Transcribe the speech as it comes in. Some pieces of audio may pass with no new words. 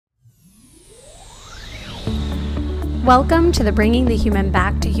Welcome to the Bringing the Human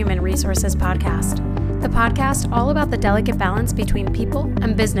Back to Human Resources podcast, the podcast all about the delicate balance between people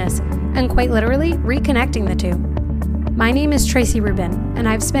and business, and quite literally reconnecting the two. My name is Tracy Rubin, and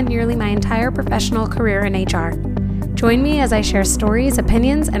I've spent nearly my entire professional career in HR. Join me as I share stories,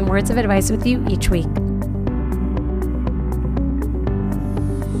 opinions, and words of advice with you each week.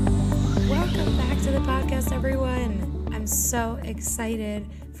 Welcome back to the podcast, everyone. I'm so excited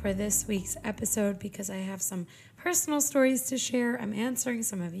for this week's episode because I have some personal stories to share. I'm answering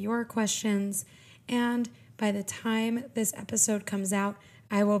some of your questions, and by the time this episode comes out,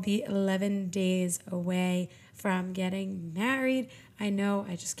 I will be 11 days away from getting married. I know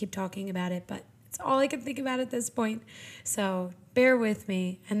I just keep talking about it, but it's all I can think about at this point. So bear with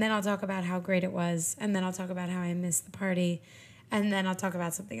me, and then I'll talk about how great it was, and then I'll talk about how I missed the party, and then I'll talk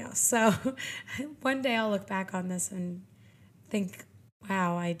about something else. So one day I'll look back on this and think,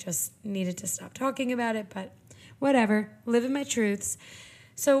 wow, I just needed to stop talking about it, but whatever, living my truths.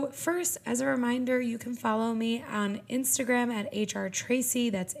 So first, as a reminder, you can follow me on Instagram at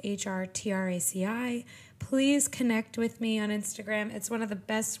HRTracy, that's HRTRACI. Please connect with me on Instagram. It's one of the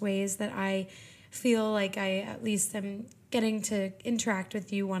best ways that I feel like I at least am getting to interact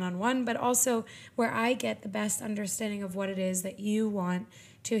with you one-on-one, but also where I get the best understanding of what it is that you want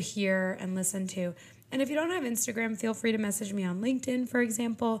to hear and listen to. And if you don't have Instagram, feel free to message me on LinkedIn, for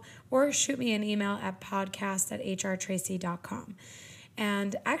example, or shoot me an email at podcast@hrtracy.com.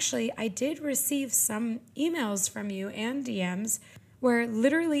 And actually, I did receive some emails from you and DMs where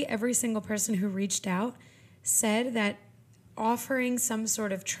literally every single person who reached out said that offering some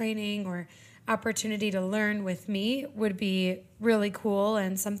sort of training or opportunity to learn with me would be really cool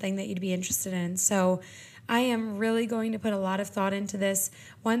and something that you'd be interested in. So I am really going to put a lot of thought into this.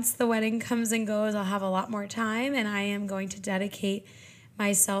 Once the wedding comes and goes, I'll have a lot more time, and I am going to dedicate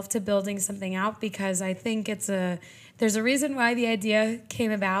myself to building something out because I think there's a reason why the idea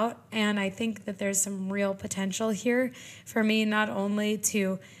came about, and I think that there's some real potential here for me not only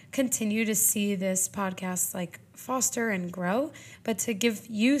to continue to see this podcast like foster and grow, but to give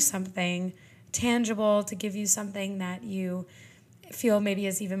you something tangible, to give you something that you feel maybe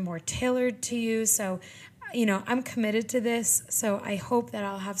is even more tailored to you. So I'm committed to this, so I hope that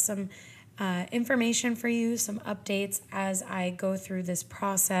I'll have some information for you, some updates as I go through this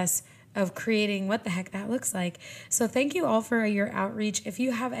process of creating what the heck that looks like. So thank you all for your outreach. If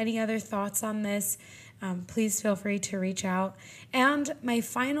you have any other thoughts on this, please feel free to reach out. And my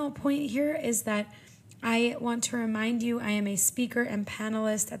final point here is that I want to remind you I am a speaker and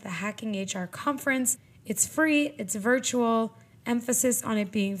panelist at the Hacking HR Conference. It's free, it's virtual, emphasis on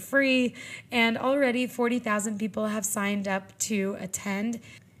it being free, and already 40,000 people have signed up to attend.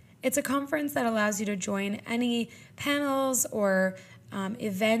 It's a conference that allows you to join any panels or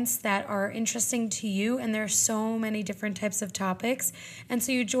events that are interesting to you, and there are so many different types of topics. And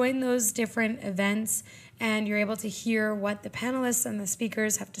so you join those different events and you're able to hear what the panelists and the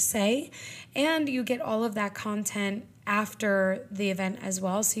speakers have to say, and you get all of that content after the event as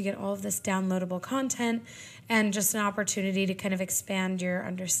well. So you get all of this downloadable content and just an opportunity to kind of expand your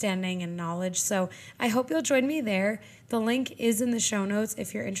understanding and knowledge. So I hope you'll join me there. The link is in the show notes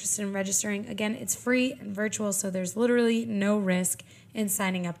if you're interested in registering. Again, it's free and virtual, so there's literally no risk in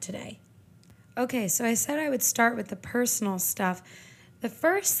signing up today. Okay, so I said I would start with the personal stuff. The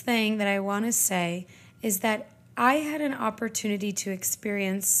first thing that I want to say is that I had an opportunity to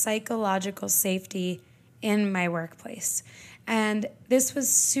experience psychological safety in my workplace. And this was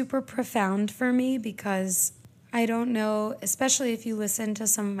super profound for me because I don't know, especially if you listen to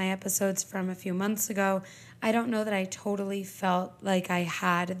some of my episodes from a few months ago, I don't know that I totally felt like I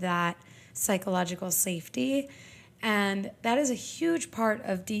had that psychological safety. And that is a huge part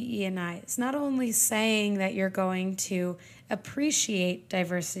of DE&I. It's not only saying that you're going to appreciate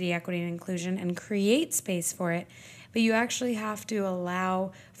diversity, equity, and inclusion and create space for it, but you actually have to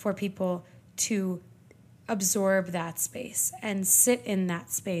allow for people to absorb that space and sit in that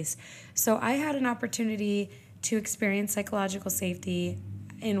space. So I had an opportunity to experience psychological safety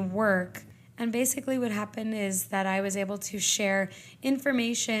in work. And basically what happened is that I was able to share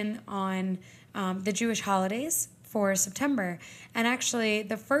information on the Jewish holidays for September. And actually,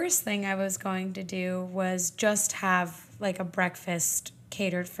 the first thing I was going to do was just have like a breakfast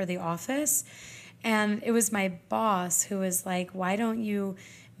catered for the office. And it was my boss who was like, why don't you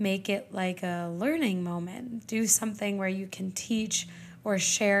make it like a learning moment? Do something where you can teach or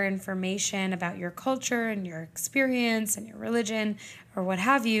share information about your culture and your experience and your religion or what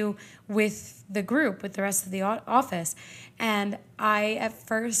have you with the group, with the rest of the office. And I at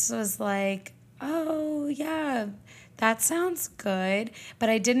first was like, oh yeah, that sounds good. But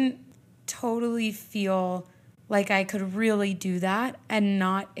I didn't totally feel like I could really do that and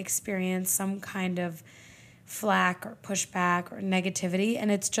not experience some kind of flack or pushback or negativity.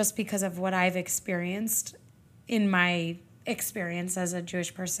 And it's just because of what I've experienced in my experience as a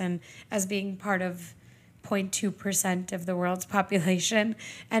Jewish person, as being part of 0.2% of the world's population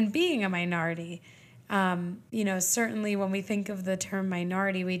and being a minority. Certainly when we think of the term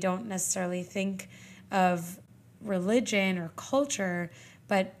minority, we don't necessarily think of religion or culture,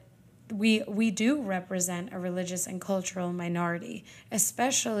 but we do represent a religious and cultural minority,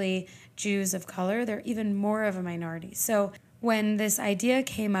 especially Jews of color. They're even more of a minority. So when this idea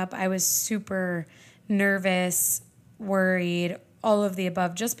came up, I was super nervous, worried, all of the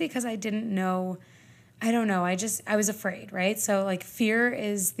above, just because I didn't know. I don't know. I was afraid, right? So like fear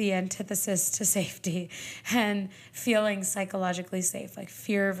is the antithesis to safety and feeling psychologically safe, like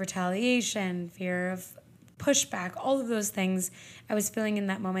fear of retaliation, fear of pushback, all of those things I was feeling in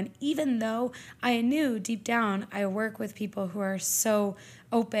that moment, even though I knew deep down I work with people who are so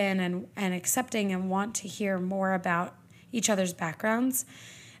open and accepting and want to hear more about each other's backgrounds.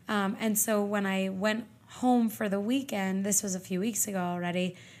 And so when I went home for the weekend, this was a few weeks ago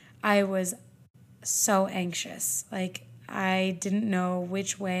already, I was so anxious. Like I didn't know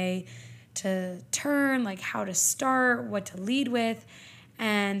which way to turn, like how to start, what to lead with.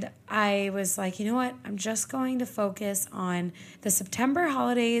 And I was like, you know what? I'm just going to focus on the September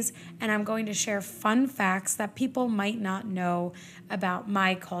holidays, and I'm going to share fun facts that people might not know about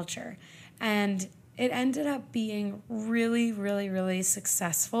my culture. And it ended up being really, really, really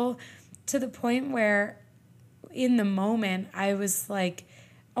successful, to the point where in the moment I was like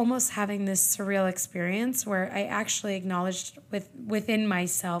almost having this surreal experience where I actually acknowledged within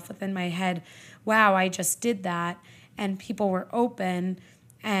myself, within my head, wow, I just did that. And people were open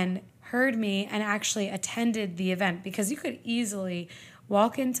and heard me and actually attended the event, because you could easily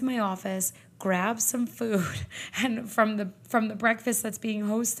walk into my office, grab some food and from the breakfast that's being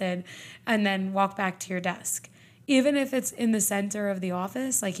hosted, and then walk back to your desk. Even if it's in the center of the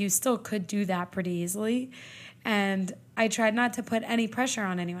office, like you still could do that pretty easily. And I tried not to put any pressure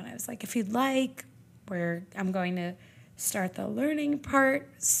on anyone. I was like, if you'd like, I'm going to start the learning part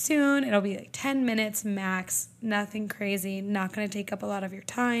soon. It'll be like 10 minutes max, nothing crazy, not going to take up a lot of your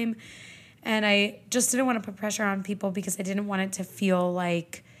time. And I just didn't want to put pressure on people, because I didn't want it to feel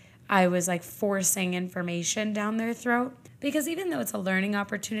like I was like forcing information down their throat. Because even though it's a learning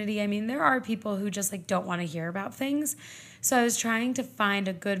opportunity, I mean, there are people who just like don't want to hear about things. So I was trying to find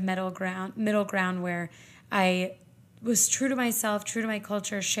a good middle ground where I was true to myself, true to my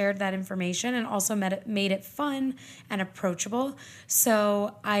culture, shared that information, and also made it fun and approachable.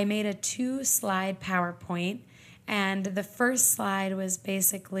 So I made a 2-slide PowerPoint, and the first slide was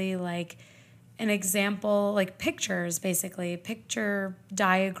basically like an example, like pictures, basically, a picture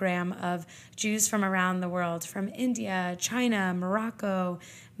diagram of Jews from around the world, from India, China, Morocco,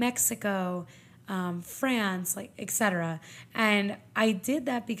 Mexico, France, like etc. And I did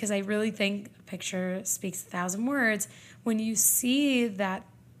that because I really think a picture speaks 1,000 words. When you see that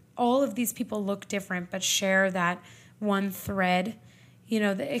all of these people look different but share that one thread,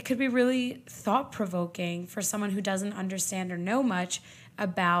 it could be really thought-provoking for someone who doesn't understand or know much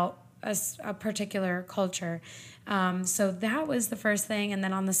about a particular culture. So that was the first thing. And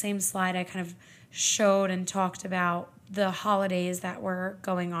then on the same slide, I kind of showed and talked about the holidays that were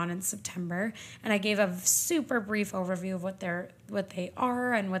going on in September. And I gave a super brief overview of what they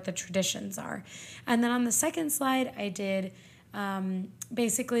are and what the traditions are. And then on the second slide, I did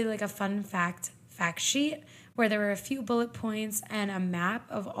basically like a fun fact sheet, where there were a few bullet points and a map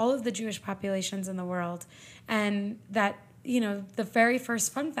of all of the Jewish populations in the world. And that, the very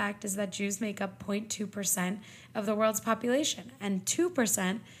first fun fact is that Jews make up 0.2% of the world's population and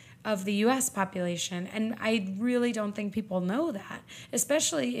 2% of the U.S. population. And I really don't think people know that,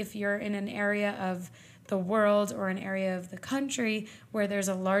 especially if you're in an area of the world or an area of the country where there's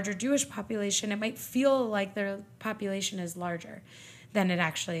a larger Jewish population. It might feel like their population is larger than it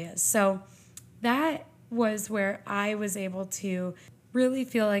actually is. So that was where I was able to really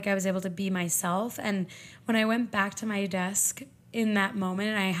feel like I was able to be myself. And when I went back to my desk in that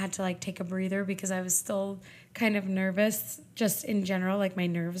moment, I had to like take a breather because I was still kind of nervous just in general. Like my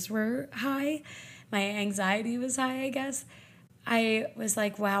nerves were high. My anxiety was high, I guess. I was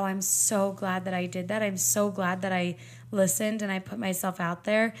like, wow, I'm so glad that I did that. I'm so glad that I listened and I put myself out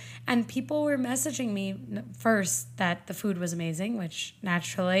there. And people were messaging me first that the food was amazing, which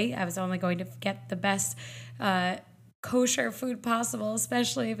naturally I was only going to get the best kosher food possible,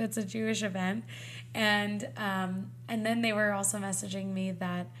 especially if it's a Jewish event. And then they were also messaging me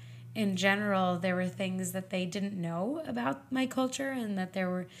that in general, there were things that they didn't know about my culture, and that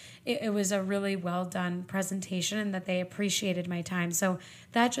it was a really well done presentation, and that they appreciated my time. So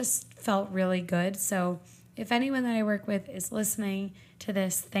that just felt really good. So if anyone that I work with is listening to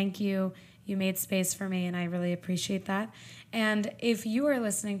this, thank you. You made space for me, and I really appreciate that. And if you are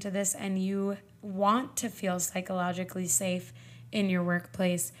listening to this and you want to feel psychologically safe in your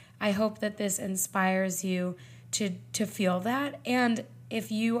workplace, I hope that this inspires you to feel that. And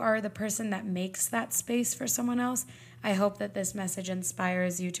if you are the person that makes that space for someone else, I hope that this message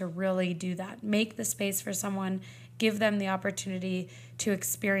inspires you to really do that. Make the space for someone, give them the opportunity to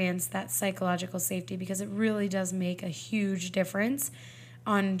experience that psychological safety, because it really does make a huge difference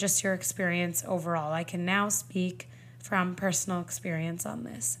on just your experience overall. I can now speak from personal experience on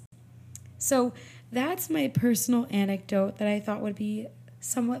this. So that's my personal anecdote that I thought would be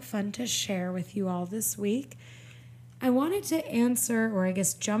somewhat fun to share with you all this week. I wanted to answer, or I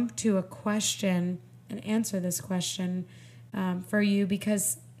guess jump to a question and answer this question for you,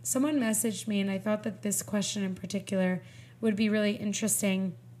 because someone messaged me and I thought that this question in particular would be really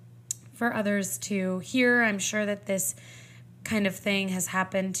interesting for others to hear. I'm sure that this kind of thing has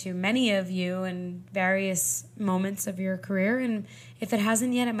happened to many of you in various moments of your career, and if it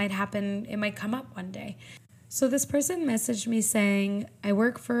hasn't yet, it might come up one day. So this person messaged me saying, I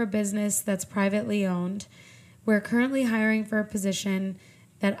work for a business that's privately owned. We're currently hiring for a position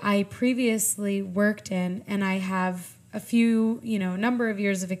that I previously worked in, and I have a number of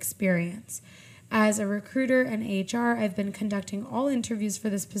years of experience. As a recruiter and HR, I've been conducting all interviews for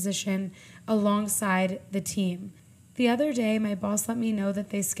this position alongside the team. The other day, my boss let me know that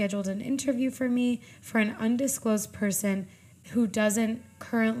they scheduled an interview for me for an undisclosed person who doesn't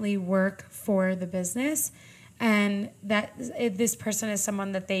currently work for the business, and that this person is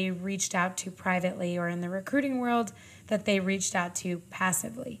someone that they reached out to privately, or in the recruiting world, that they reached out to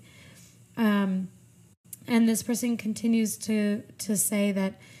passively. And this person continues to say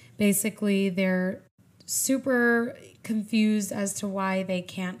that basically they're super confused as to why they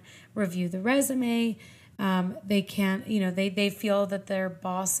can't review the resume. They can't, they feel that their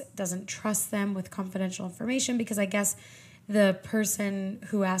boss doesn't trust them with confidential information, because I guess the person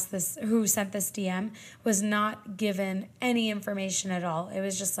who sent this DM was not given any information at all. It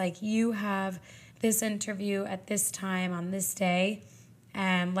was just like, you have this interview at this time on this day,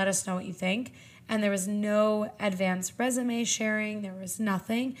 and let us know what you think. And there was no advanced resume sharing. There was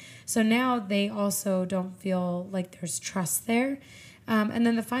nothing. So now they also don't feel like there's trust there. And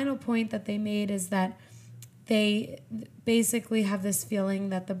then the final point that they made is that they basically have this feeling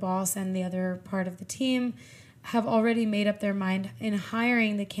that the boss and the other part of the team have already made up their mind in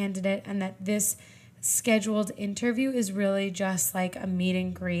hiring the candidate, and that this scheduled interview is really just like a meet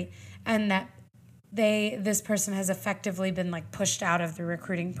and greet, and that this person has effectively been like pushed out of the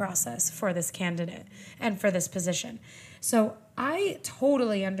recruiting process for this candidate and for this position. So I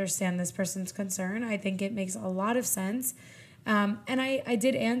totally understand this person's concern. I think it makes a lot of sense. And I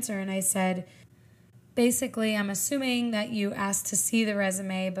did answer, and I said, basically, I'm assuming that you asked to see the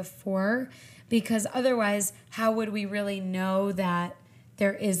resume before, because otherwise, how would we really know that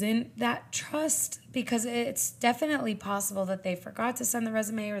there isn't that trust? Because it's definitely possible that they forgot to send the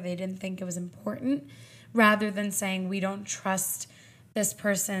resume, or they didn't think it was important, rather than saying we don't trust this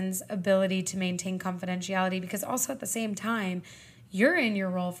person's ability to maintain confidentiality. Because also at the same time, you're in your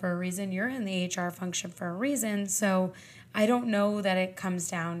role for a reason. You're in the HR function for a reason. So I don't know that it comes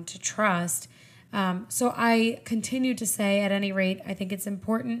down to trust. So I continue to say, at any rate, I think it's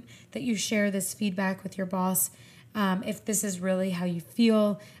important that you share this feedback with your boss. If this is really how you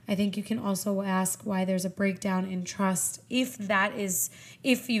feel, I think you can also ask why there's a breakdown in trust,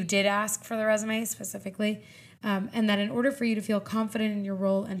 if you did ask for the resume specifically, and that in order for you to feel confident in your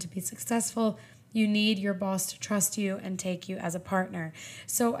role and to be successful, you need your boss to trust you and take you as a partner.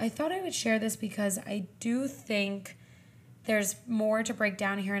 So I thought I would share this because I do think there's more to break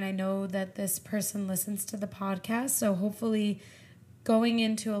down here, and I know that this person listens to the podcast, so hopefully going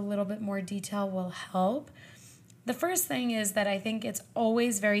into a little bit more detail will help. The first thing is that I think it's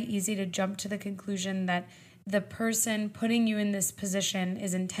always very easy to jump to the conclusion that the person putting you in this position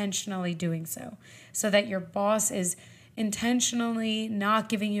is intentionally doing so that your boss is intentionally not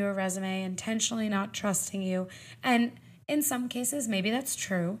giving you a resume, intentionally not trusting you. And in some cases, maybe that's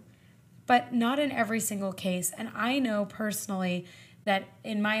true, but not in every single case. And I know personally that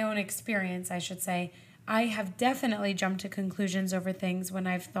in my own experience, I should say, I have definitely jumped to conclusions over things when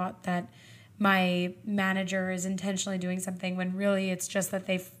I've thought that my manager is intentionally doing something, when really it's just that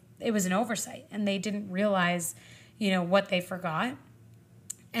it was an oversight and they didn't realize, what they forgot.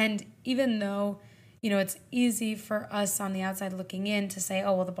 And even though, it's easy for us on the outside looking in to say,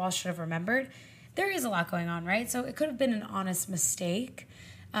 oh, well, the boss should have remembered. There is a lot going on, right? So it could have been an honest mistake.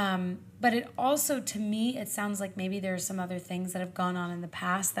 But it also, to me, it sounds like maybe there are some other things that have gone on in the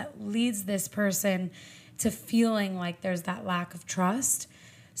past that leads this person to feeling like there's that lack of trust.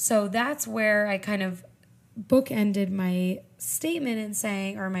 So that's where I kind of bookended my statement in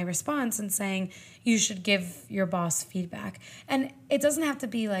saying, or my response in saying, you should give your boss feedback. And it doesn't have to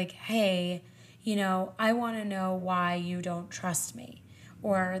be like, hey, I want to know why you don't trust me,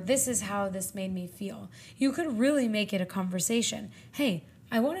 or this is how this made me feel. You could really make it a conversation. Hey,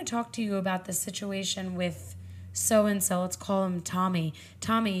 I want to talk to you about the situation with so-and-so. Let's call him Tommy.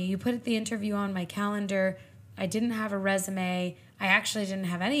 Tommy, you put the interview on my calendar. I didn't have a resume. I actually didn't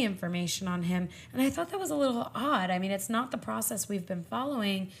have any information on him. And I thought that was a little odd. I mean, it's not the process we've been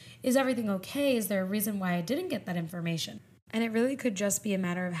following. Is everything okay? Is there a reason why I didn't get that information? And it really could just be a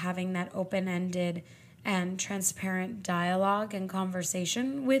matter of having that open-ended and transparent dialogue and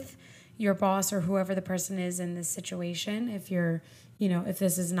conversation with your boss or whoever the person is in this situation. If you're, if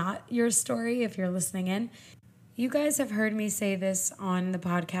this is not your story, if you're listening in. You guys have heard me say this on the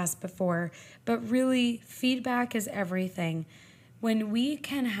podcast before, but really, feedback is everything. When we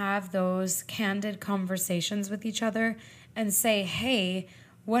can have those candid conversations with each other and say, hey,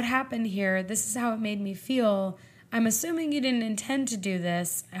 what happened here? This is how it made me feel. I'm assuming you didn't intend to do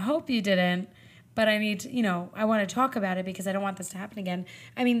this. I hope you didn't, but I need to, I want to talk about it because I don't want this to happen again.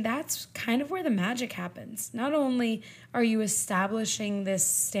 I mean, that's kind of where the magic happens. Not only are you establishing this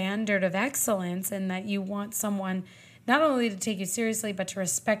standard of excellence and that you want someone not only to take you seriously, but to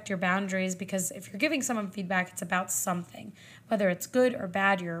respect your boundaries, because if you're giving someone feedback, it's about something. Whether it's good or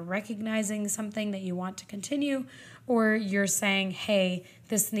bad, you're recognizing something that you want to continue, or you're saying, hey,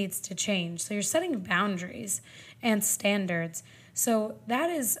 this needs to change. So you're setting boundaries and standards. So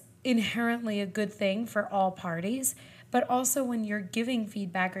that is inherently a good thing for all parties. But also when you're giving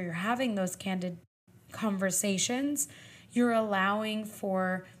feedback or you're having those candid conversations, you're allowing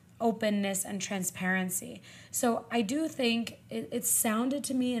for openness and transparency. So I do think it sounded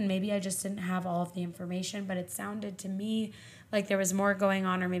to me, and maybe I just didn't have all of the information, but it sounded to me like there was more going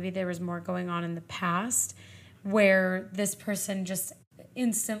on, or maybe there was more going on in the past where this person just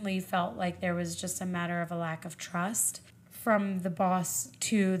instantly felt like there was just a matter of a lack of trust from the boss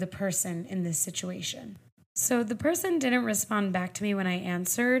to the person in this situation. So the person didn't respond back to me when I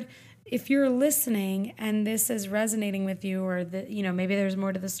answered. If you're listening and this is resonating with you, or maybe there's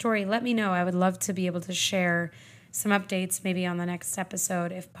more to the story, let me know. I would love to be able to share some updates maybe on the next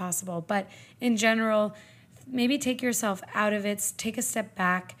episode if possible. But in general, maybe take yourself out of it, take a step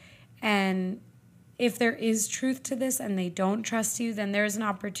back, and if there is truth to this and they don't trust you, then there's an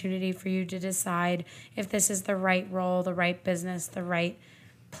opportunity for you to decide if this is the right role, the right business, the right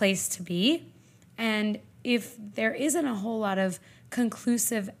place to be. And if there isn't a whole lot of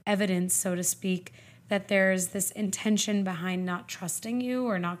conclusive evidence, so to speak, that there's this intention behind not trusting you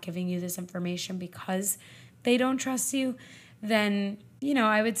or not giving you this information because they don't trust you, then,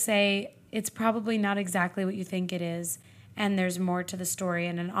 I would say it's probably not exactly what you think it is. And there's more to the story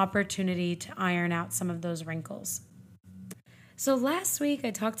and an opportunity to iron out some of those wrinkles. So last week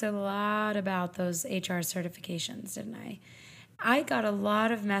I talked a lot about those HR certifications, didn't I? I got a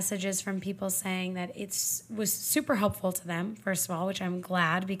lot of messages from people saying that it was super helpful to them, first of all, which I'm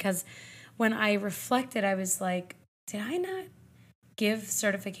glad, because when I reflected, I was like, did I not give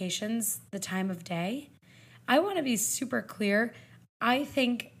certifications the time of day? I want to be super clear. I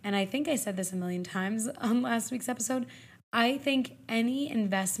think I said this a million times on last week's episode, I think any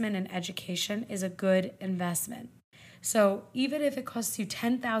investment in education is a good investment. So even if it costs you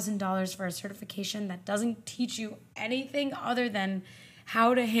 $10,000 for a certification that doesn't teach you anything other than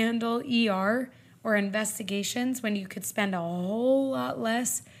how to handle ER or investigations, when you could spend a whole lot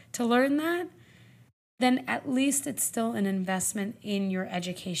less to learn that, then at least it's still an investment in your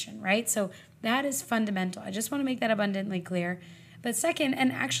education, right? So that is fundamental. I just want to make that abundantly clear. But second,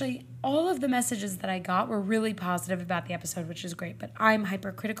 and actually all of the messages that I got were really positive about the episode, which is great, but I'm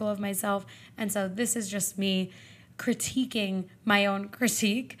hypercritical of myself. And so this is just me critiquing my own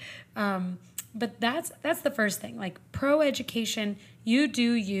critique. But that's the first thing. Like, pro education, you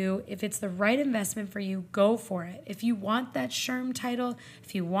do you. If it's the right investment for you, go for it. If you want that SHRM title,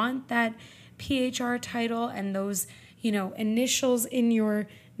 if you want that PHR title and those, initials in your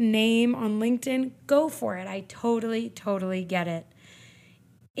name on LinkedIn, go for it. I totally get it.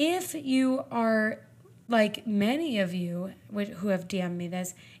 If you are, like many of you who have DM'd me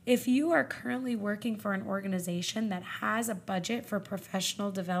this, if you are currently working for an organization that has a budget for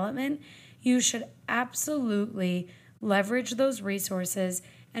professional development, you should absolutely leverage those resources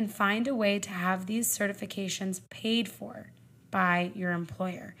and find a way to have these certifications paid for by your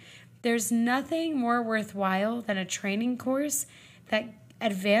employer. There's nothing more worthwhile than a training course that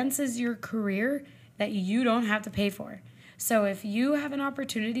advances your career that you don't have to pay for. So if you have an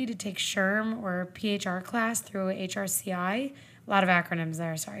opportunity to take SHRM or PHR class through HRCI, a lot of acronyms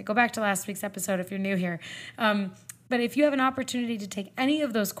there, sorry. Go back to last week's episode if you're new here. But if you have an opportunity to take any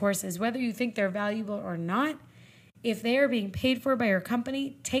of those courses, whether you think they're valuable or not, if they are being paid for by your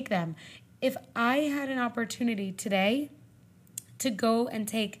company, take them. If I had an opportunity today to go and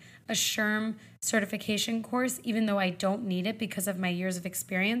take a SHRM certification course, even though I don't need it because of my years of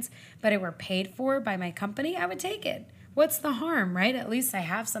experience, but it were paid for by my company, I would take it. What's the harm, right? At least I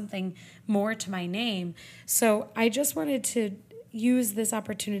have something more to my name. So I just wanted to use this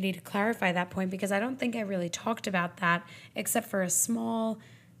opportunity to clarify that point because I don't think I really talked about that except for a small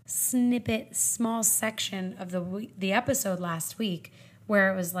snippet, small section of the episode last week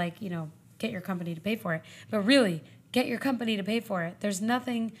where it was like, get your company to pay for it. But really, get your company to pay for it. There's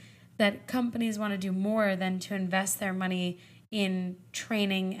nothing that companies want to do more than to invest their money in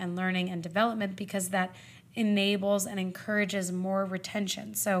training and learning and development because that enables and encourages more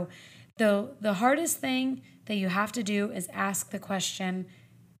retention. So the hardest thing that you have to do is ask the question,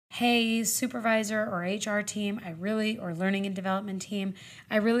 hey, supervisor or HR team, or learning and development team,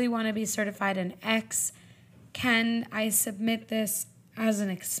 I really want to be certified in X. Can I submit this as an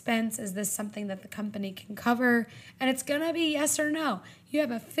expense? Is this something that the company can cover? And it's going to be yes or no. You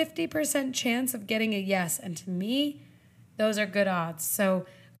have a 50% chance of getting a yes. And to me, those are good odds. So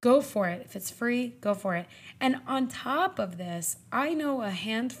go for it. If it's free, go for it. And on top of this, I know a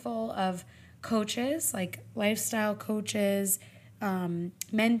handful of coaches, like lifestyle coaches,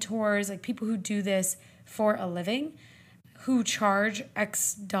 mentors, like people who do this for a living, who charge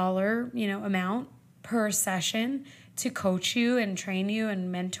X dollar, amount per session to coach you and train you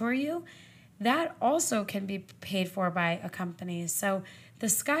and mentor you. That also can be paid for by a company. So the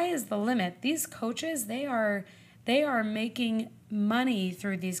sky is the limit. These coaches, they are making money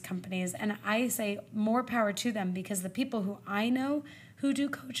through these companies. And I say more power to them because the people who I know who do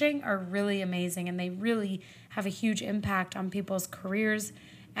coaching are really amazing and they really have a huge impact on people's careers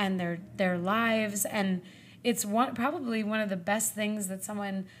and their lives. And it's probably one of the best things that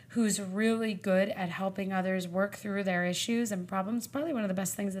someone who's really good at helping others work through their issues and problems, probably one of the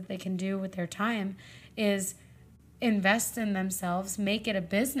best things that they can do with their time is invest in themselves, make it a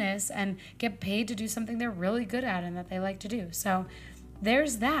business, and get paid to do something they're really good at and that they like to do. So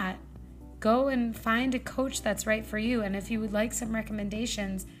there's that. Go and find a coach that's right for you. And if you would like some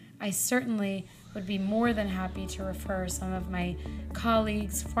recommendations, I certainly would be more than happy to refer some of my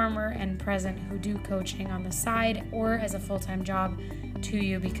colleagues, former and present, who do coaching on the side or as a full-time job to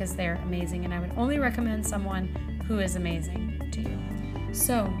you because they're amazing. And I would only recommend someone who is amazing to you.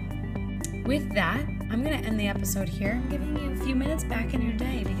 So with that, I'm going to end the episode here. I'm giving you a few minutes back in your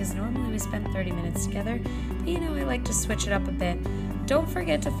day because normally we spend 30 minutes together. But I like to switch it up a bit. Don't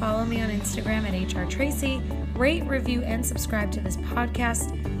forget to follow me on Instagram at HRTracy. Rate, review, and subscribe to this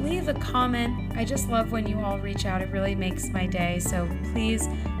podcast. Leave a comment. I just love when you all reach out. It really makes my day. So please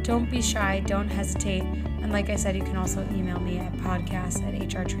don't be shy. Don't hesitate. And like I said, you can also email me at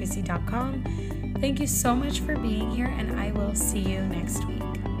podcast@hrtracy.com. Thank you so much for being here, and I will see you next week.